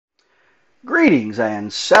Greetings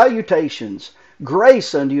and salutations.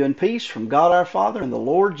 Grace unto you and peace from God our Father and the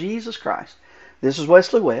Lord Jesus Christ. This is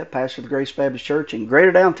Wesley Webb, pastor of the Grace Baptist Church in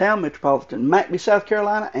Greater Downtown Metropolitan McBee, South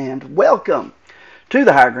Carolina, and welcome to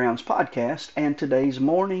the Higher Grounds podcast and today's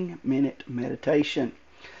Morning Minute Meditation.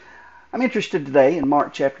 I'm interested today in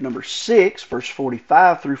Mark chapter number 6, verse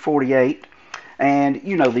 45 through 48, and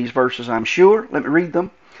you know these verses, I'm sure. Let me read them.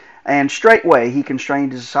 And straightway he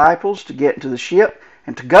constrained his disciples to get into the ship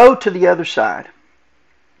and to go to the other side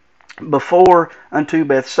before unto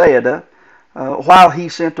Bethsaida, while he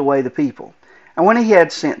sent away the people. And when he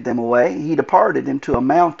had sent them away, he departed into a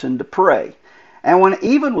mountain to pray. And when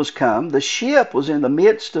even was come, the ship was in the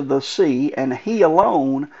midst of the sea, and he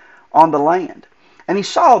alone on the land. And he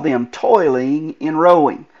saw them toiling in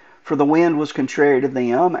rowing, for the wind was contrary to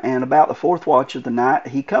them. And about the fourth watch of the night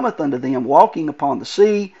he cometh unto them walking upon the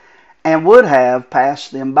sea, and would have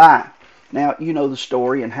passed them by. Now, you know the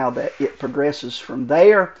story and how that it progresses from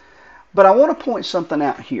there. But I want to point something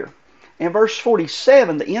out here. In verse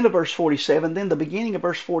 47, the end of verse 47, then the beginning of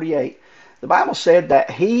verse 48, the Bible said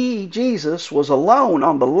that he, Jesus, was alone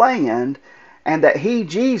on the land, and that he,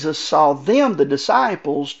 Jesus, saw them, the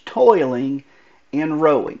disciples, toiling in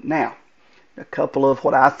rowing. Now, a couple of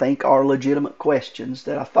what I think are legitimate questions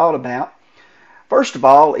that I thought about. First of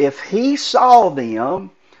all, if he saw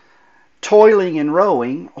them toiling and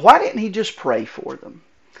rowing, why didn't he just pray for them?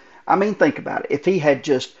 I mean, think about it. If he had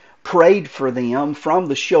just prayed for them from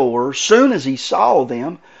the shore, soon as he saw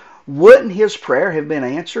them, wouldn't his prayer have been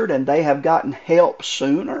answered and they have gotten help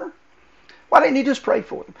sooner? Why didn't he just pray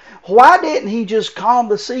for them? Why didn't he just calm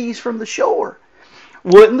the seas from the shore?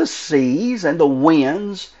 Wouldn't the seas and the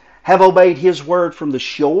winds have obeyed his word from the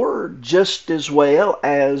shore just as well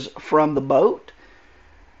as from the boat?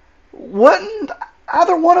 Wouldn't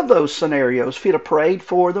either one of those scenarios, if he'd have prayed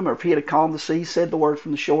for them or if he had calmed the sea, said the word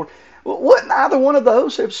from the shore, wouldn't either one of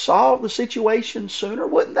those have solved the situation sooner?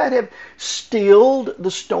 Wouldn't that have stilled the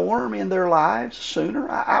storm in their lives sooner?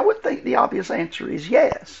 I would think the obvious answer is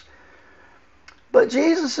yes. But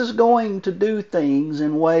Jesus is going to do things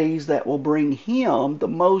in ways that will bring him the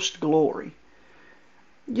most glory.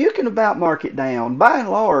 You can about mark it down. By and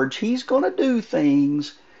large, he's going to do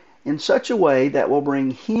things in such a way that will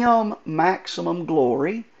bring him maximum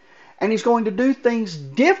glory, and he's going to do things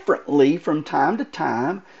differently from time to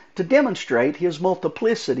time to demonstrate his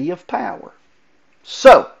multiplicity of power.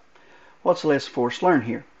 So, what's the lesson for us to learn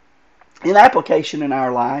here? In application in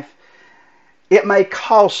our life, it may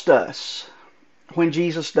cost us when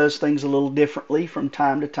Jesus does things a little differently from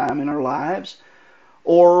time to time in our lives,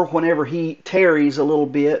 or whenever he tarries a little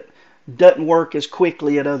bit, doesn't work as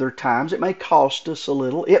quickly at other times. It may cost us a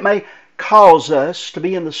little. It may cause us to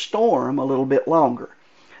be in the storm a little bit longer.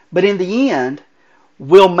 But in the end,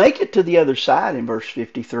 we'll make it to the other side in verse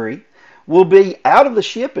 53. We'll be out of the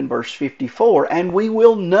ship in verse 54, and we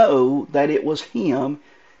will know that it was him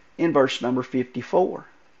in verse number 54.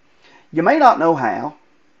 You may not know how,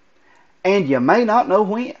 and you may not know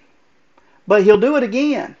when, but he'll do it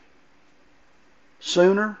again,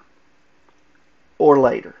 sooner or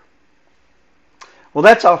later. Well,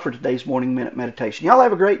 that's all for today's Morning Minute Meditation. Y'all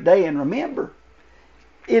have a great day, and remember,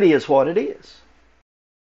 it is what it is.